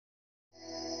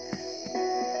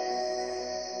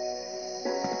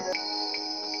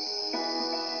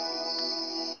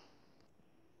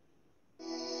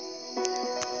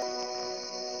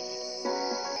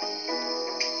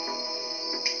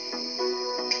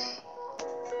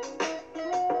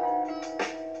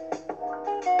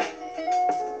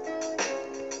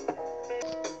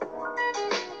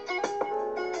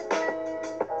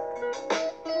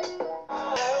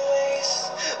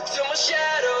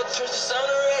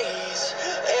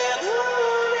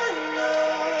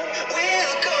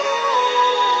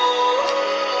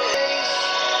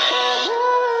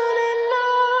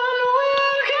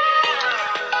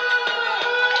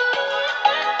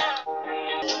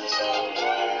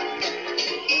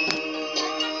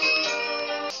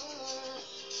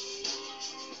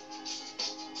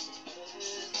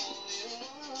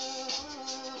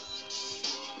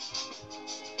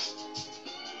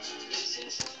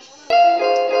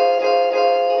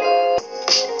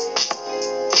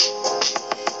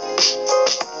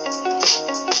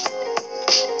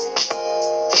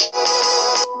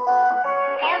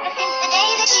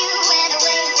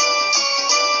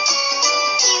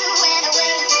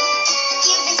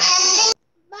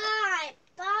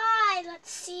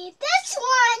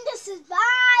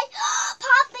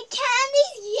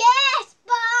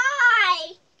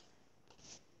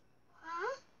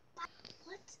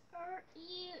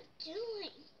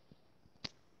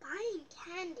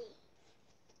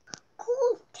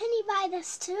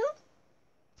this too.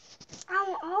 I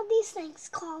want all these things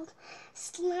called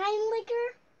slime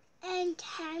liquor and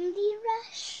candy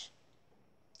rush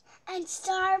and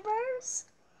starburst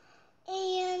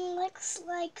and looks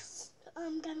like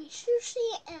gummy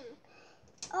sushi and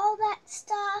all that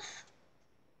stuff.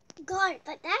 God,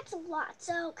 but that's a lot.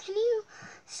 So can you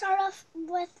start off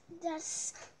with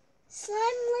this slime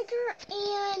liquor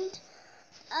and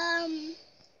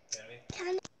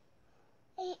candy?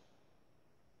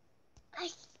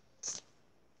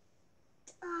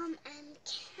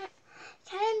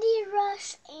 Candy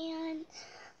rush and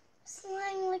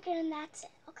slime liquor, and that's it.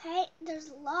 Okay, there's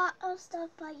a lot of stuff,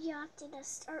 but you have to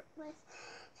just start with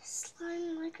the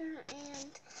slime liquor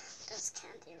and this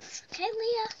candy rush. Okay,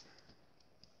 Leah?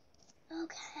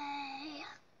 Okay.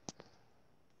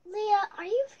 Leah, are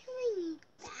you feeling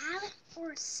bad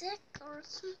or sick or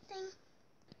something?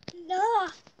 No.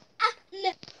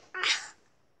 No.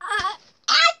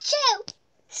 Achoo!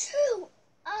 True.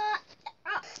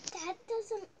 That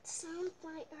doesn't sound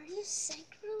right. Are you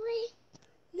sick, really?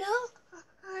 No,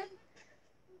 I'm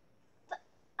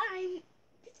achoo!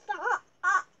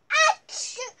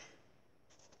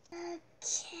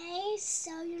 Okay,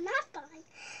 so you're not fine.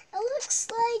 It looks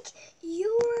like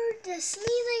you were just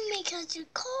sneezing because you're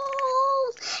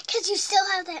cold, because you still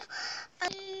have that.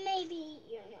 Maybe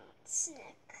you're not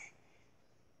sick.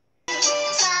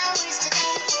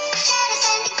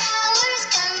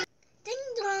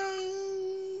 Ding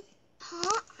dong.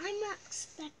 Huh? I'm not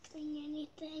expecting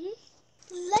anything.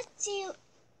 Let's see what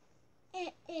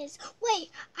it is.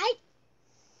 Wait,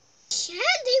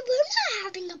 Candy, we're not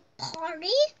having a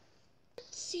party.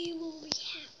 Let's see what we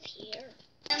have here.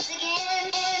 Once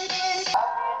again.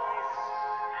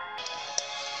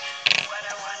 What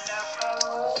a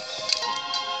wonderful.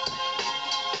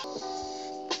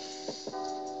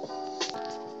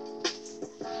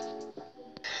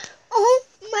 Oh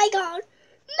my God.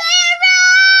 Mary!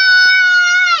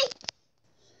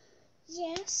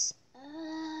 Yes.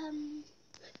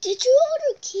 Did you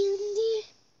order candy?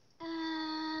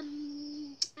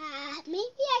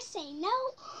 Maybe I say no,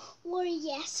 or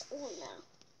yes, or no.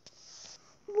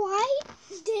 Why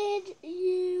did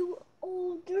you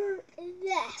order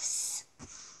this?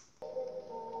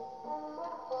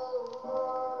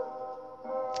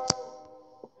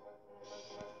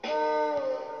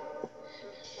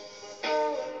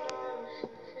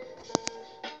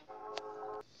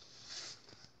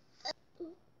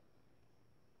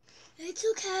 It's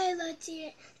okay, let's eat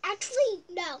it. Actually,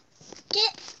 no.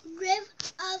 Get rid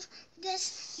of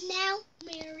this now,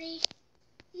 Mary.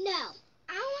 No.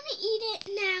 I want to eat it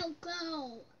now.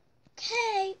 Go.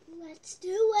 Okay, let's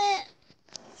do it.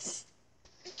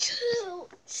 Chew.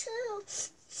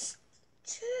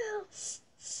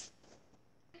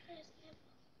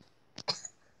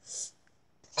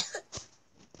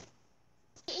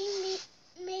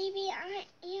 Maybe I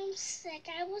am sick.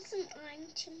 I wasn't lying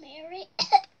to Mary.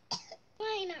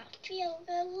 Why not feel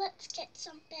good? Let's get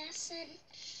some medicine.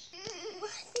 I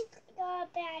think I got a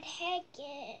bad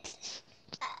headache.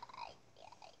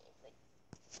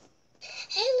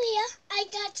 Hey Leah, I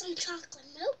got some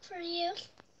chocolate milk for you.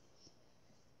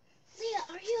 Leah,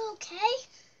 are you okay?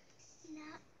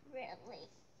 Not really.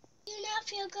 Do you not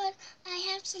feel good? I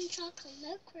have some chocolate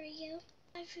milk for you.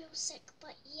 I feel sick,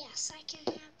 but yes, I can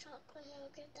have chocolate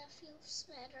milk if that feels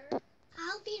better.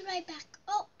 I'll be right back.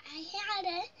 Oh, I had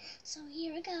it, so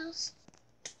here it goes.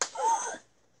 Woo!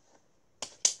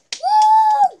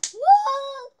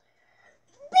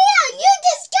 Man, you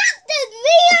disgusted,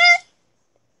 man!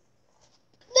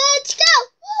 Let's go!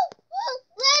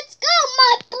 Let's go,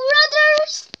 my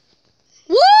brothers!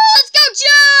 Woo! Let's go,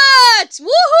 Jets!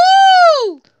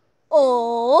 Woohoo!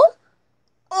 Oh!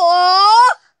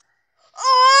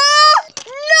 No!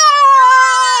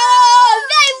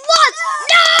 They lost!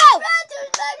 No!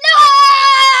 No!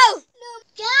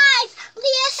 Guys,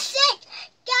 Leah's sick!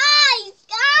 Guys!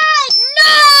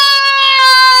 No!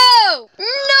 No!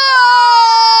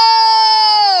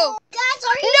 Guys,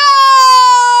 are you... No!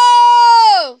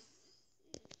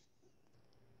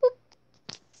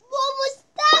 What was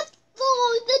that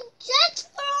for? The Jets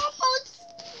were almost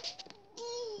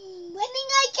winning,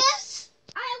 I guess.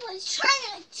 I was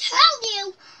trying to tell you,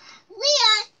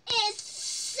 Leah is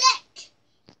sick.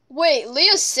 Wait,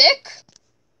 Leah's sick?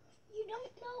 You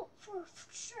don't know for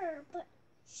sure, but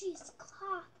she's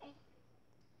coughing.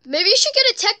 Maybe you should get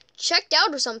it checked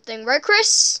out or something, right,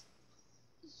 Chris?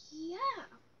 Yeah,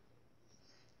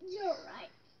 you're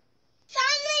right.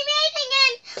 Family meeting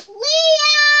and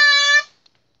Leah!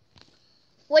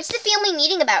 What's the family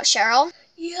meeting about, Cheryl?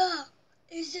 Yeah,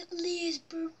 is it Leah's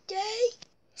birthday?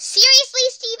 Seriously,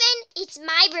 Steven? It's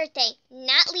my birthday,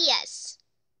 not Leah's.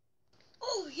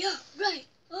 Oh, yeah, right.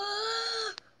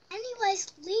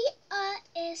 Anyways, Leah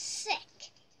is sick.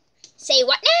 Say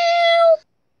what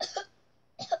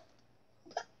now?